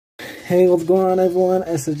Hey, what's going on everyone?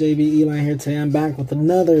 SJB Eli here today. I'm back with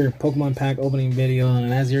another Pokemon pack opening video,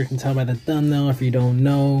 and as you can tell by the thumbnail, if you don't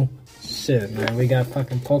know, shit man, we got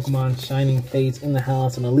fucking Pokemon Shining Fates in the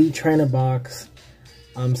house, an Elite Trainer box.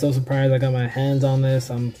 I'm so surprised I got my hands on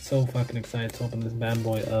this. I'm so fucking excited to open this bad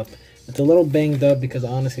boy up. It's a little banged up because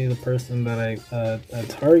honestly the person that I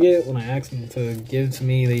target, when I asked them to give it to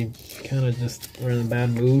me, they kind of just were in a bad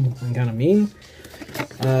mood and kind of mean.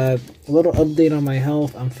 A little update on my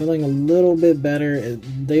health. I'm feeling a little bit better.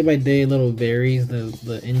 Day by day, a little varies,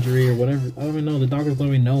 the injury or whatever. I don't even know. The doctors don't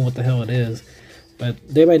even know what the hell it is.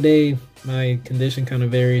 But day by day, my condition kind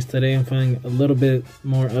of varies. Today, I'm feeling a little bit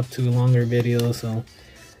more up to a longer video. So,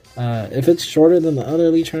 if it's shorter than the other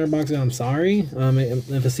Elite Trainer boxes, I'm sorry.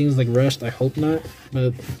 If it seems like rushed, I hope not.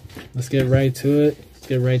 But let's get right to it. Let's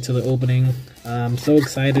get right to the opening. I'm so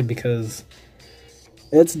excited because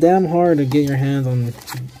it's damn hard to get your hands on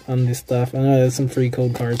this stuff. I know there's some free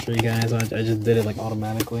code cards for you guys. I just did it like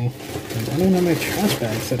automatically. And I don't even have my trash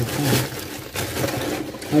bag set up.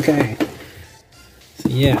 Okay. So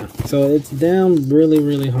yeah. So it's damn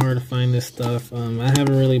really hard to find this stuff. I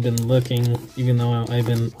haven't really been looking, even though I've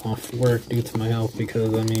been off work due to my health,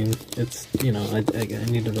 because I mean it's, you know, I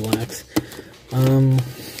need to relax.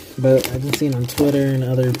 But I've been seeing on Twitter and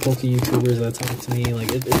other Poke YouTubers that talk to me,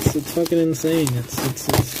 like, it's fucking insane. It's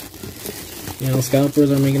you know,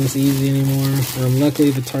 scalpers aren't making this easy anymore.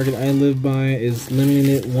 Luckily, the target I live by is limiting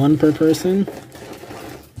it 1 per person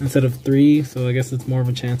instead of 3, so I guess it's more of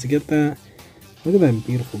a chance to get that. Look at that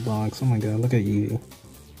beautiful box. Oh my god, look at Eevee.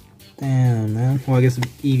 Damn, man. Well, I guess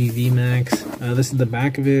Eevee VMAX. This is the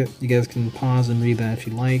back of it. You guys can pause and read that if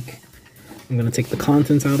you like. I'm gonna take the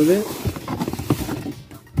contents out of it.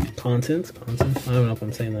 Content. I don't know if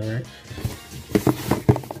I'm saying that right.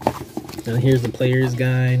 And here's the player's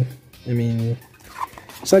guide. I mean,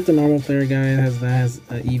 just like the normal player guide, has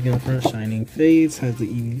Eevee on the front, Shining Fates, has the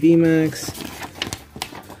Eevee VMAX.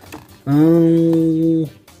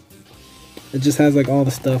 It just has like all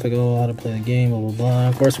the stuff, like, oh, how to play the game, blah blah blah.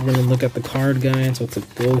 Of course, we're gonna look at the card guide, so it's a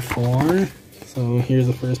go for. So here's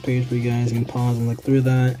the first page for you guys. You can pause and look through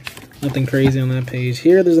that. Nothing crazy on that page.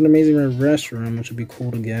 Here, there's an Amazing Rare Restroom, which would be cool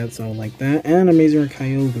to get, so I like that. And Amazing Rare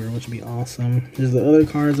Kyogre, which would be awesome. Here's the other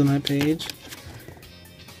cards on that page.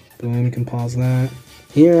 Boom, you can pause that.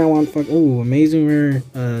 Here, I want Amazing Rare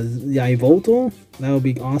Yveltal. That would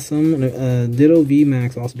be awesome. Ditto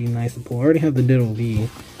VMAX also be nice to pull. I already have the Ditto V.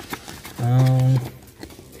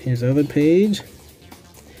 Here's the other page.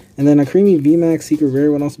 And then a Creamy VMAX Secret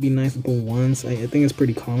Rare would also be nice to pull once. I think it's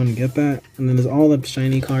pretty common to get that. And then there's all the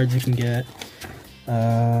shiny cards you can get.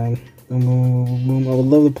 Boom, boom, boom. I would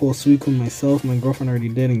love to pull a Suicune myself. My girlfriend already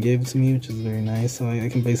did and gave it to me, which is very nice. So I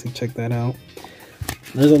can basically check that out.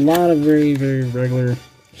 There's a lot of very regular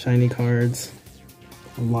shiny cards.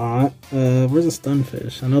 A lot. Where's the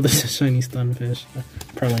Stunfish? I know there's a shiny Stunfish. I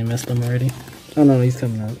probably missed him already. Oh no, he's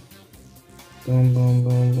coming up. Boom, boom,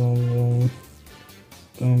 boom, boom, boom.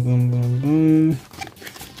 Boom, boom, boom, boom.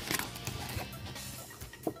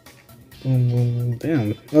 Boom, boom, boom.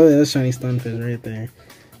 Damn. Oh, yeah, that's shiny Stunfish right there.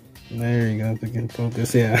 There you go. If we can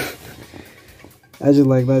focus. Yeah. I just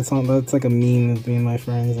like that song. That's like a meme with me and my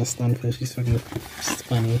friends. That Stunfish. He's fucking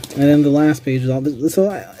funny. And then the last page is all this.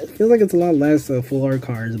 So it feels like it's a lot less full art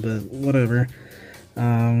cards, but whatever.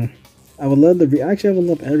 I would love actually, I would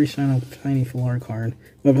love every shiny full art card.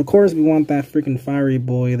 But of course, we want that freaking fiery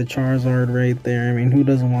boy, the Charizard right there. I mean, who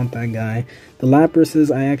doesn't want that guy? The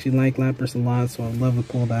Laprases, I actually like Lapras a lot, so I'd love to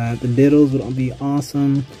pull that. The Dittos would be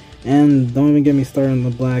awesome. And don't even get me started on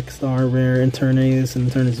the Black Star Rare, Eternatus, and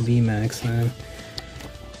Eternatus VMAX, man.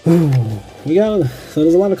 So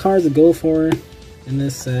there's a lot of cards to go for in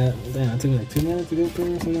this set. Damn, it took me like 2 minutes to go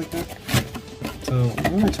through or something like that. So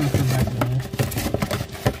I'm gonna try to come back in there.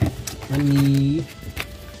 Let me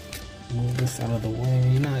move this out of the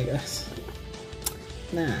way. Nah, I guess.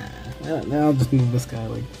 Nah, I'll just move this guy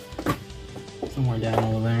like somewhere down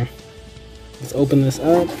over there. Let's open this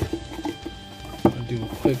up. I'll do a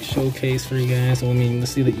quick showcase for you guys. So, I mean,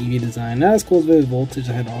 let's see the Eevee design. Not as cool as the Voltage.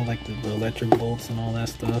 I had all like the electric bolts and all that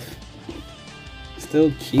stuff.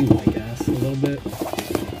 Still cute, I guess, a little bit.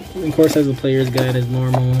 And of course, has a player's guide as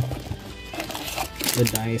normal. The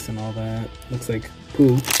dice and all that. Looks like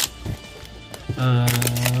poop.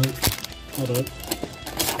 Hold up.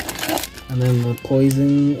 And then the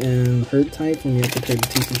poison and hurt type when you have to play the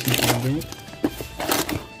TCT game.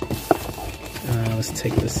 Let's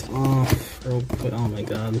take this off real quick. Oh my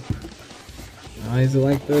god. Why is it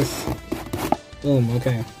like this? Boom,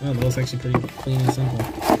 okay. Oh, that was actually pretty clean and simple.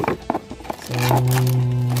 So,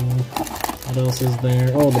 what else is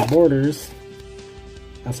there? Oh, the borders.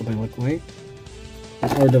 That's what they look like.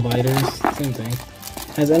 or dividers, same thing.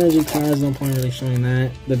 Has energy cards, no point really showing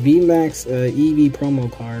that. The VMAX EV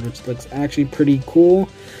promo card, which looks actually pretty cool.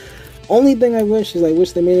 Only thing I wish is I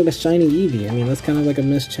wish they made it a shiny Eevee. I mean, that's kind of like a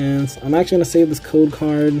missed chance. I'm actually gonna save this code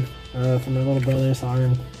card for my little brother.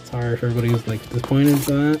 Sorry if everybody was like disappointed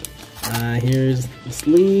for that. Here's the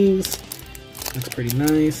sleeves. Looks pretty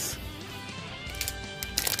nice.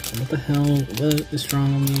 What the hell? What is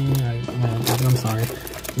wrong with me? I'm sorry.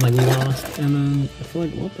 I'm like lost. And then I feel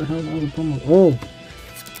like, what the hell? That was a promo. Oh,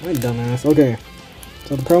 my dumbass. Okay.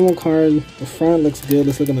 So the promo card, the front looks good.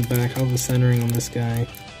 Let's look at the back. How's the centering on this guy?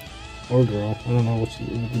 Or girl. I don't know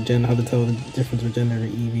how to tell the difference with gender to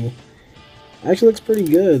Eevee. Actually looks pretty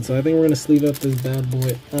good. So I think we're going to sleeve up this bad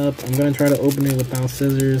boy up. I'm going to try to open it without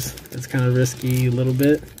scissors. It's kind of risky a little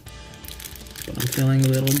bit. But I'm feeling a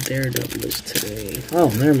little daredevilish today. Oh,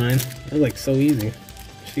 never mind. That was like so easy.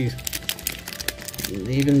 Jeez. Didn't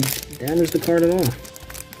even damage the card at all.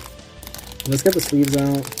 Let's get the sleeves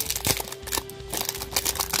out.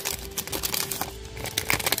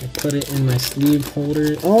 I put it in my sleeve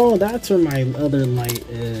holder. Oh, that's where my other light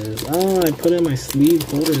is. Oh, I put it in my sleeve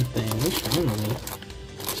holder thing. What's wrong with me?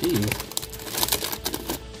 Jeez.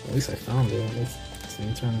 At least I found it. Let's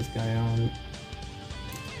see, turn this guy on.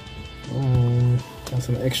 Oh, got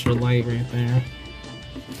some extra light right there.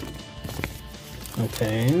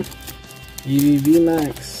 Okay. EV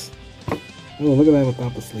Max. Oh, look at that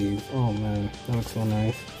without the sleeve. Oh man, that looks so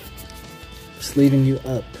nice. Sleeving you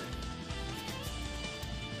up.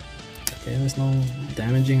 Okay, there's no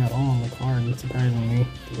damaging at all on the card. That's surprising me.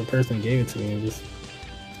 The person who gave it to me just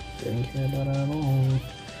didn't care about it at all.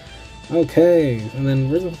 Okay, and then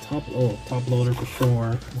where's the top? Oh, top loader for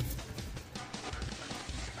sure.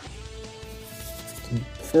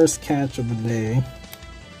 First catch of the day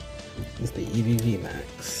is the EVV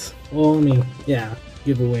Max. Well, I mean, yeah,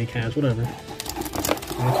 giveaway catch, whatever.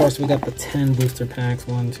 And of course, we got the 10 booster packs.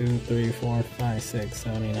 1, 2, 3, 4, 5, 6,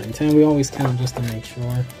 7, 8, 9, 10. We always count just to make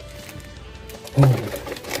sure. Oh,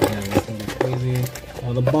 man, this thing is crazy.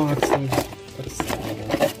 Oh, the box, let me just put it aside.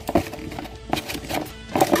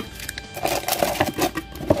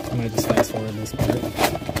 I might just fast forward this part.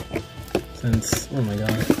 Since, oh my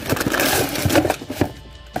god.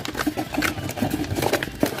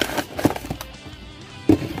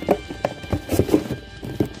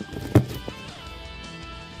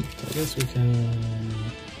 I guess we can.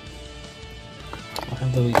 I'll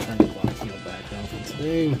have the return the box in the background for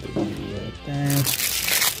today with the video right there.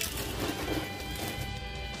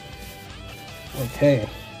 Okay,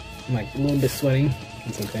 I'm like a little bit sweaty.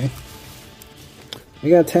 It's okay. We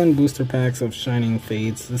got 10 booster packs of Shining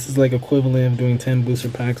Fates. This is like equivalent of doing 10 booster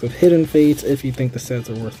packs of Hidden Fates if you think the sets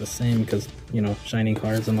are worth the same because, you know, shiny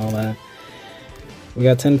cards and all that. We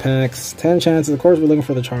got 10 packs, 10 chances. Of course, we're looking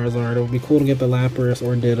for the Charizard. It would be cool to get the Lapras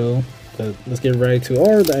or Ditto. But let's get right to,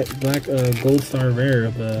 or the black gold star rare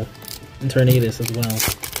of the Eternatus as well.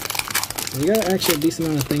 We got actually a decent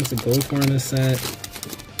amount of things to go for in this set.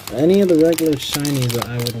 Any of the regular shinies that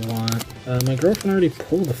I would want. My girlfriend already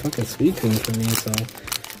pulled a fucking Suicune for me, so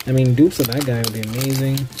I mean, dupes of that guy would be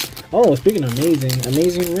amazing. Oh, speaking of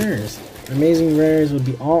amazing rares. Amazing rares would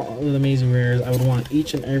be all of the amazing rares. I would want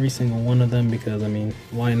each and every single one of them because, I mean,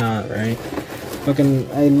 why not, right? Fucking,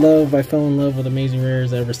 I fell in love with amazing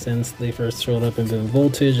rares ever since they first showed up in the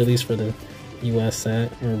Voltage, at least for the US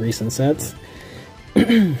set, or recent sets.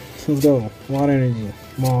 Let's go. Water Energy,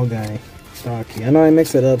 Mall Guy, Stocky. I know I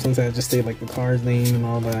mix it up since I just say like the card's name and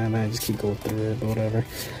all that, and I just keep going through it, but whatever.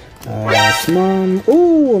 Smom.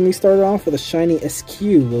 Ooh, and we started off with a shiny SQ,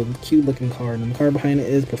 a cute looking card, and the card behind it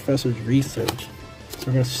is Professor's Research. So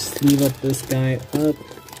we're gonna sleeve up this guy up.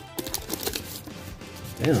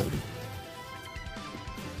 Damn.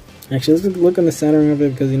 Actually, let's look in the centering of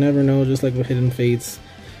it because you never know, just like with Hidden Fates.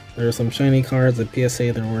 There are some shiny cards at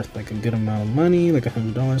PSA that are worth like a good amount of money, like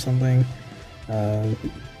 $100 or something.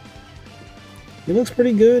 He looks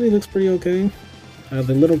pretty good, he looks pretty okay.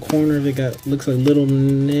 The little corner of it looks a little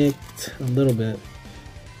nicked, a little bit.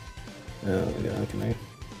 Oh my god, can I?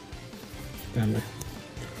 Damn it.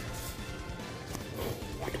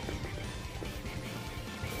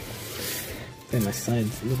 I think my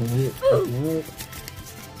side's a little weird.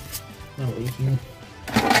 Oh, aching.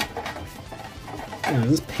 Yeah, is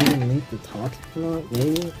this pain link to talk a lot?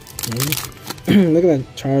 Maybe? Look at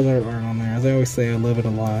that Charizard art on there. As I always say, I love it a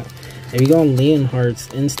lot. If you go on Leonhardt's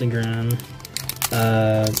Instagram,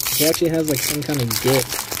 he actually has like some kind of GIF,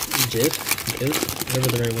 whatever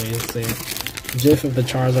the right way is to say it. GIF of the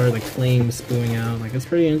Charizard, like flames spewing out. Like, it's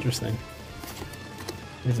pretty interesting.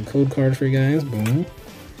 There's a code card for you guys. Boom.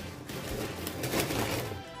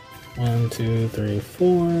 1, 2, 3,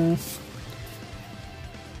 4.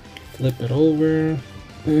 flip it over.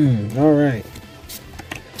 Alright.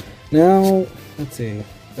 Now, let's see.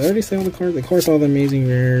 Did I already say all the cards? Of course, all the amazing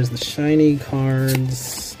rares, the shiny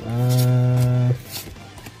cards,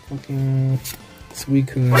 fucking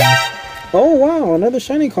Suicune. Oh wow, another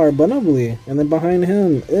shiny card, Bonobly. And then behind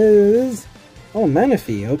him is, oh,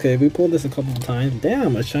 Manaphy. Okay, we pulled this a couple of times.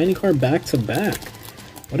 Damn, a shiny card back to back.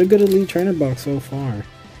 What a good Elite Trainer box so far.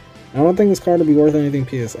 I don't think this card will be worth anything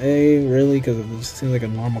PSA, really, because it just seems like a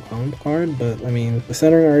normal common card. But, I mean, the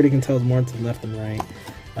centering I already can tell is more to the left and right.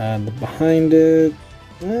 The behind it,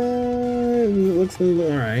 it looks a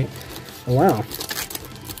little alright. Oh, wow.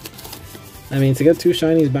 I mean, to get two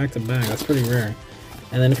shinies back to back, that's pretty rare.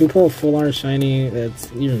 And then if you pull a full art shiny, that's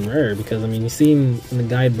even rarer, because, I mean, you see in the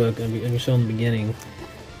guidebook, and we show in the beginning,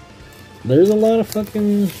 there's a lot of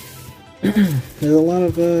fucking, there's a lot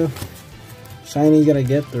of, shiny you gotta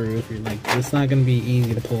get through if you're like, it's not gonna be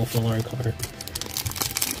easy to pull a full art card.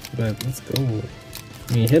 But let's go.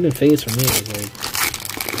 I mean, hidden face for me is like,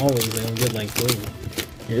 always, they'll get like, whoa,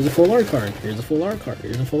 here's a full art card, here's a full art card,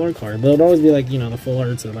 here's a full art card. But it'll always be like, you know, the full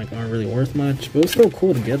arts that like aren't really worth much, but it's still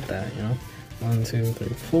cool to get that, you know? 1, 2, 3,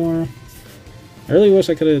 4. I really wish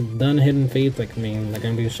I could have done hidden fates, like, I mean, like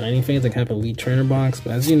I'm doing shiny fates, like have an Elite Trainer box,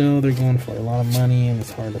 but as you know, they're going for a lot of money and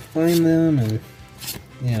it's hard to find them, and,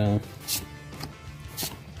 you know,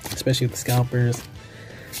 especially with the scalpers.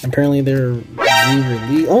 Apparently they're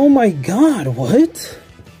re-released. Oh my god, what?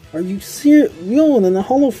 Are you serious? Yo, and then the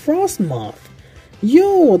Hollow Frostmoth.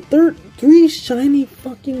 Yo, 3 shiny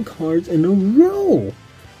fucking cards in a row.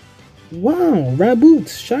 Wow,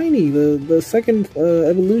 Raboots, shiny, the second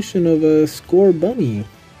evolution of a Score Bunny.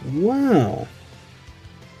 Wow.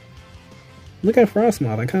 Look at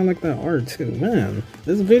Frostmoth, I kind of like that art too. Man,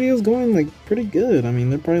 this video's going like pretty good. I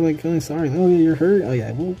mean, they're probably like feeling sorry. Oh yeah, you're hurt? Oh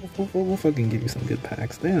yeah, we'll fucking give you some good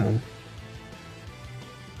packs. Damn.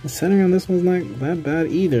 The centering on this one's not that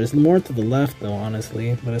bad either. It's more to the left though,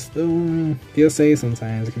 honestly. But it's still, PSA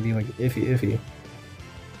sometimes it can be like iffy.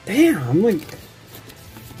 Damn, I'm like...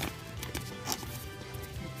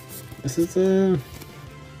 This is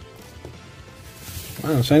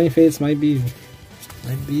wow, Shiny Fates might be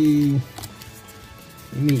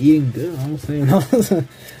me eating good, I'm saying.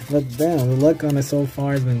 But damn, the luck on it so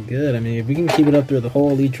far has been good. I mean, if we can keep it up through the whole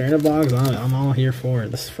Elite Trainer box, I'm all here for it.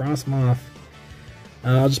 This Frostmoth,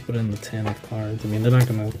 I'll just put it in the 10 of cards. I mean, they're not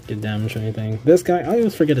gonna get damaged or anything. This guy, I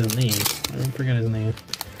always forget his name. Can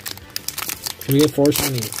we get 4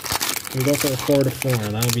 shinies? Can we go for a 4 to 4?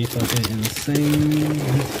 That would be fucking insane.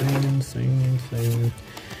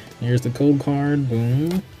 Here's the code card.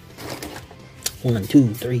 Boom. 1,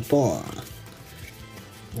 2, 3, 4.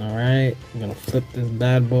 Alright, I'm gonna flip this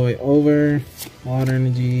bad boy over. Water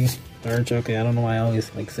Energy, Arch. Okay, I don't know why I always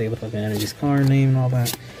like say the fucking Energy's card name and all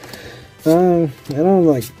that. I don't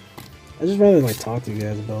like, I just rather like talk to you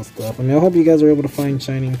guys about stuff. I mean, I hope you guys are able to find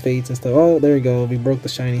Shining Fates and stuff. Oh, there we go. We broke the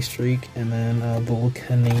shiny streak, and then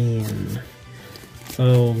Volcanian.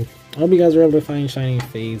 So I hope you guys are able to find Shining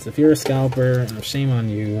Fates. If you're a scalper, shame on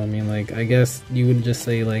you. I mean, like, I guess you would just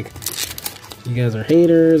say like, you guys are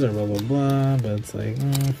haters or blah blah blah, but it's like,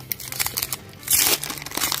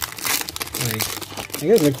 like, I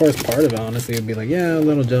guess of course part of it honestly would be like, yeah, a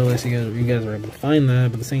little jealous you guys were able to find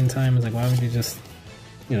that, but at the same time it's like, why would you just,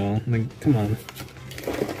 you know, like, come on,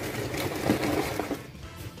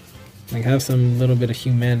 like, have some little bit of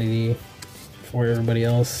humanity for everybody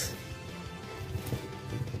else.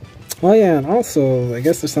 Oh yeah, and also I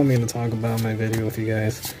guess there's something to talk about in my video with you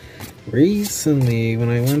guys. Recently, when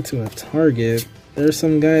I went to a Target, there's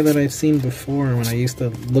some guy that I've seen before when I used to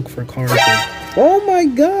look for cards. Oh my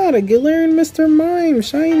god, a Galarian Mr. Mime,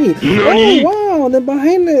 shiny. Oh wow, and then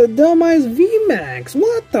behind it, Delmi's VMAX.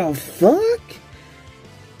 What the fuck?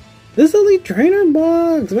 This Elite Trainer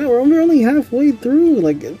box, man, we're only halfway through.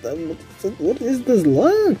 Like, what is this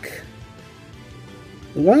luck?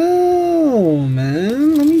 Wow,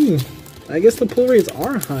 man. I guess the pull rates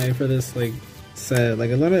are high for this, like, set.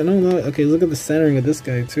 Like, a lot of, no, okay, look at the centering of this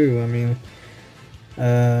guy too. I mean,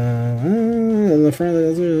 in the front,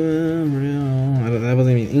 that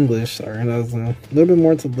wasn't even English, sorry. That was a little bit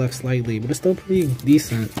more to the left slightly, but it's still pretty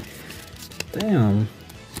decent. Damn.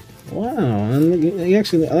 Wow. And he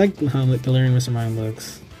actually, I like how Galarian Mr. Mime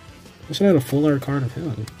looks. I should have had a full art card of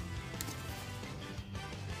him.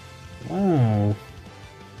 Wow.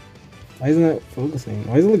 Why isn't that focusing?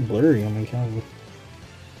 Why does it look blurry on my camera?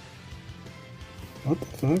 What the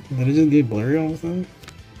fuck? Did it just get blurry all of a sudden?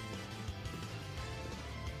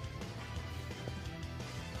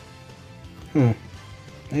 Huh.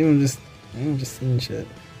 Maybe I'm just seeing shit.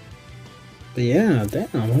 But yeah, damn,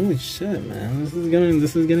 holy shit, man. This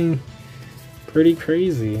is getting pretty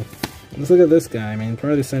crazy. Let's look at this guy. I mean,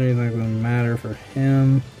 probably the center is not going to matter for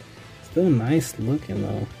him. Still nice looking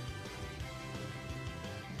though.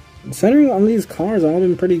 Centering on these cars all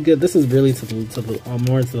been pretty good. This is really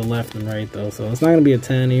more to the left than right though, so it's not gonna be a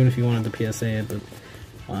 10 even if you wanted to PSA it. But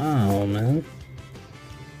wow, man,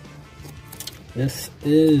 this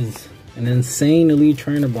is an insane Elite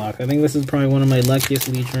Trainer box. I think this is probably one of my luckiest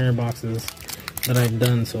Elite Trainer boxes that I've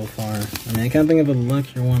done so far. I mean, I can't think of a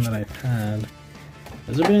luckier one that I've had.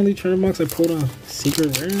 Has there been an Elite Trainer box I pulled a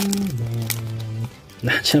secret rare?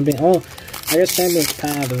 Not champion. Oh, I guess Champion's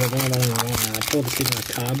Path is like one of the only one. I pulled the secret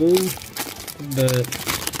Kabu,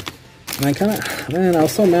 but I kind of, man, I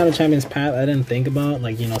was so mad at Champion's Path. I didn't think about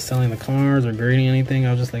like, you know, selling the cars or grading anything.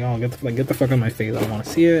 I was just like, oh, get the fuck out of my face. I want to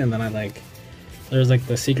see it. And then I like, there's like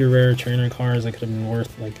the secret rare trainer cars that could have been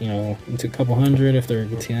worth like, you know, into a couple hundred if they're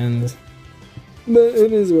TNs. But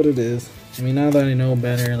it is what it is. I mean, now that I know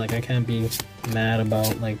better, like I can't be mad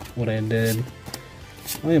about like what I did.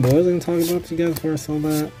 Oh yeah, but what was I gonna talk about to you guys before I saw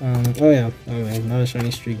that? Oh yeah, okay, another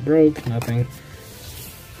shiny streak broke, nothing.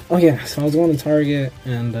 Oh yeah, so I was going to Target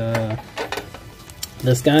and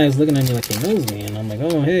this guy is looking at me like he knows me, and I'm like,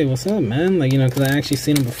 oh hey, what's up, man? Like, you know, because I actually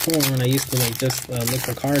seen him before when I used to like just look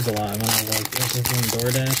for cards a lot when I was like just doing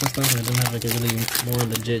DoorDash and stuff, and I didn't have like a really more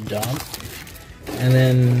legit job. And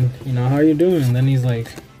then, you know, how are you doing? And then he's like,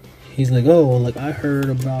 oh, well, like I heard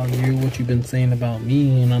about you, what you've been saying about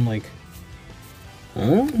me, and I'm like,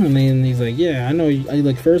 huh? I mean, he's like, yeah, I know.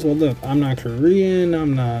 Like, first of all, look, I'm not Korean.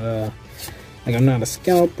 I'm not like, I'm not a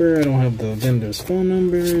scalper. I don't have the vendor's phone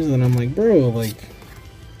numbers. And I'm like, bro, like,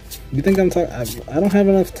 you think I'm talking? I don't have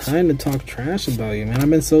enough time to talk trash about you, man. I've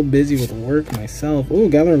been so busy with work myself. Oh,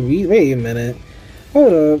 gathering wheat. Wait a minute.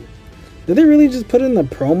 Hold up. Did they really just put in the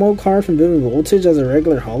promo card from Vivid Voltage as a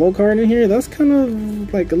regular holo card in here? That's kind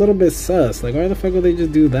of like a little bit sus. Like, why the fuck would they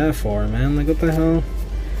just do that for, man? Like, what the hell?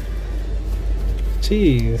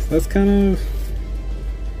 Jeez, that's kind of,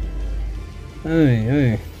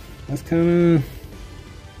 hey, that's kind of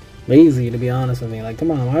lazy, to be honest with me. Like,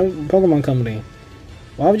 come on, why, Pokemon Company,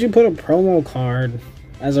 why would you put a promo card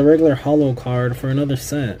as a regular holo card for another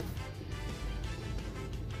set?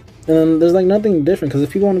 And there's like nothing different, because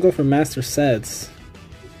if people want to go for master sets,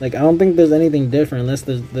 like I don't think there's anything different unless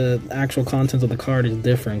the actual contents of the card is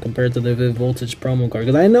different compared to the Vivid Voltage promo card.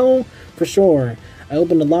 Because I know for sure I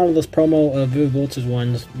opened a lot of those promo Vivid Voltage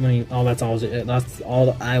ones when that's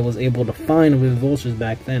all I was able to find with Voltage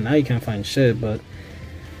back then. Now you can't find shit, but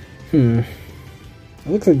it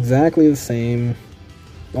looks exactly the same.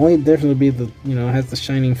 The only difference would be the, you know, it has the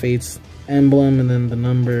Shining Fates emblem and then the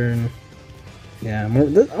number, and yeah,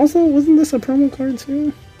 also, wasn't this a promo card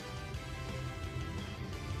too?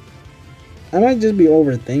 I might just be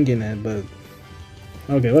overthinking it, but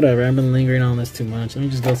okay, whatever. I've been lingering on this too much. Let me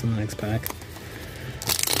just go to the next pack.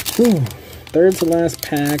 Whew. Third to last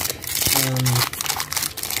pack.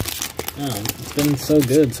 Oh, it's been so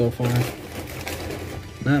good so far.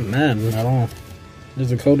 Not mad at all.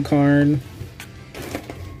 There's a code card.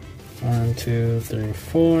 1, 2, 3,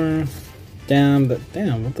 4. Damn, what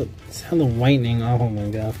the hell of whitening? Oh my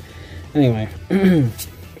god. Anyway,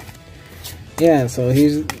 yeah. So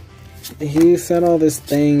he said all these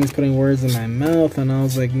things, putting words in my mouth, and I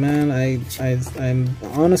was like, man, I'm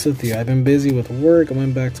honest with you. I've been busy with work. I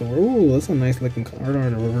went back to work. Ooh, that's a nice looking card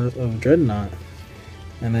art of Dreadnought.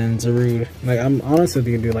 And then Zarude. Like, I'm honest with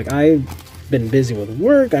you, dude. Like, I've been busy with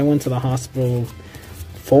work. I went to the hospital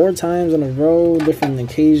 4 times in a row, different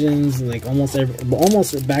occasions, like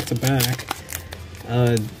almost back to back.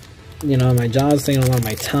 You know, my job's taking a lot of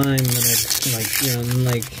my time, and then it's like, you know,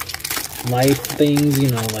 like life things, you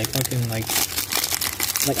know, like fucking like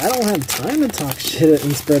I don't have time to talk shit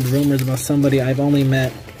and spread rumors about somebody I've only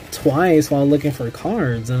met twice while looking for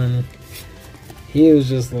cards. And then he was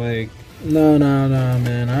just like, no,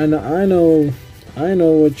 man, I know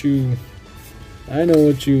what you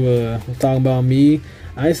talking about me.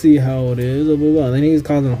 I see how it is, blah, blah, blah. And then he's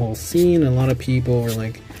causing a whole scene. A lot of people were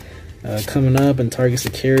like coming up, and Target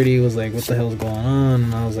security was like, what the hell's going on?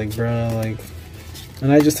 And I was like, bro, like,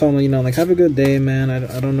 and I just told him, you know, like, have a good day, man.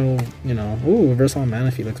 I don't know, you know. Ooh, Reverse Holo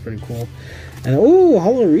Manaphy looks pretty cool. And ooh,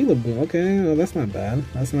 Holo Rillaboom. Okay, well, that's not bad.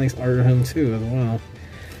 That's a nice art of him too as well.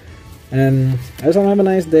 And I just want to have a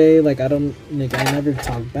nice day. Like, I never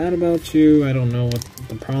talk bad about you. I don't know what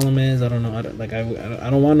the problem is. I don't know. I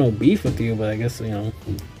don't want no beef with you, but I guess, you know,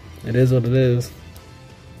 it is what it is.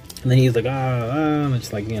 And then he's like, and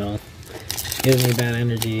it's like, you know, giving me bad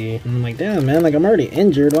energy. And I'm like, damn, man, like, I'm already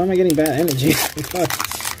injured. Why am I getting bad energy? Fuck.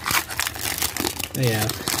 Yeah.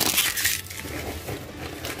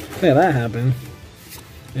 Yeah, that happened.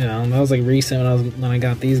 You know, that was like recent when I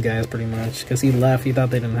got these guys pretty much. Because he left, he thought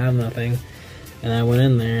they didn't have nothing. And I went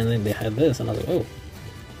in there and then they had this. And I was like, oh.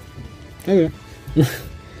 Okay.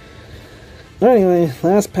 But anyway,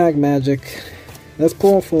 last pack magic. Let's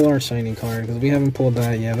pull a full art shiny card. Because we haven't pulled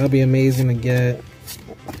that yet. That'll be amazing to get.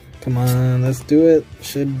 Come on, let's do it.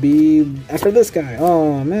 Should be after this guy.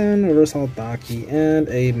 Oh man, reverse Haldaki and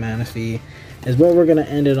a Manaphy is what we're gonna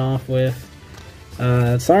end it off with.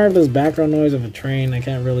 Sorry if there's background noise of a train. I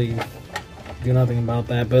can't really do nothing about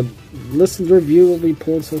that. But let's review what we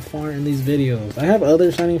pulled so far in these videos. I have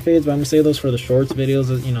other shining fades, but I'm gonna save those for the shorts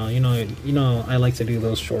videos. You know, I like to do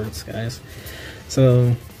those shorts, guys.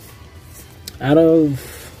 So out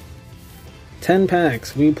of 10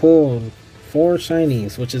 packs, we pulled 4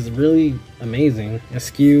 shinies, which is really amazing.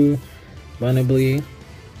 Askew, Bunnibly,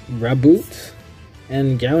 Raboot,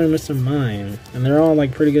 and Galar Mr. Mime. And they're all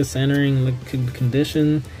like pretty good centering, look good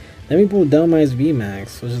condition. Then we pulled Delmize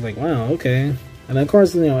VMAX, which is like, wow, okay. And then of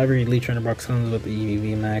course, you know, every Elite Trainer box comes with the EV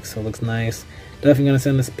VMAX, so it looks nice. Definitely gonna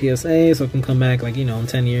send this a PSA so it can come back like, you know, in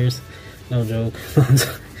 10 years. No joke.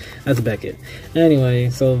 That's Beckett. Anyway,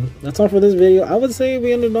 so that's all for this video. I would say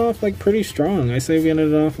we ended off like pretty strong. I say we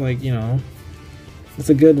ended off like, you know, it's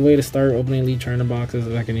a good way to start opening Elite Trainer boxes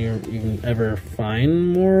if I can even ever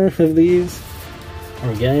find more of these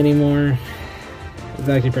or get any more. It's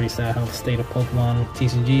actually pretty sad how the state of Pokemon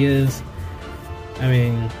TCG is. I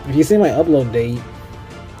mean, if you see my upload date,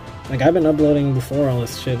 like I've been uploading before all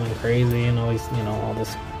this shit went crazy and all these, you know, all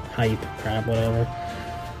this hype crap, whatever.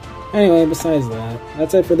 Anyway, besides that,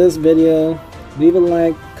 that's it for this video. Leave a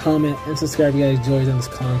like, comment, and subscribe if you guys enjoyed this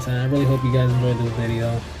content. I really hope you guys enjoyed this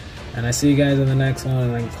video. And I see you guys in the next one,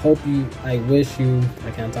 and I wish you,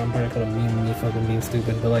 I can't tell, I'm probably gonna meme me fucking being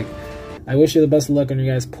stupid, but like, I wish you the best of luck on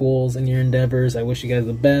your guys' pulls and your endeavors. I wish you guys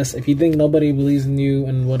the best. If you think nobody believes in you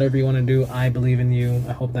and whatever you want to do, I believe in you.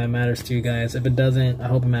 I hope that matters to you guys. If it doesn't, I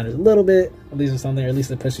hope it matters a little bit, at least or something, or at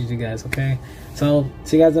least it pushes you guys, okay? So,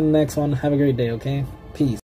 see you guys in the next one. Have a great day, okay? Peace.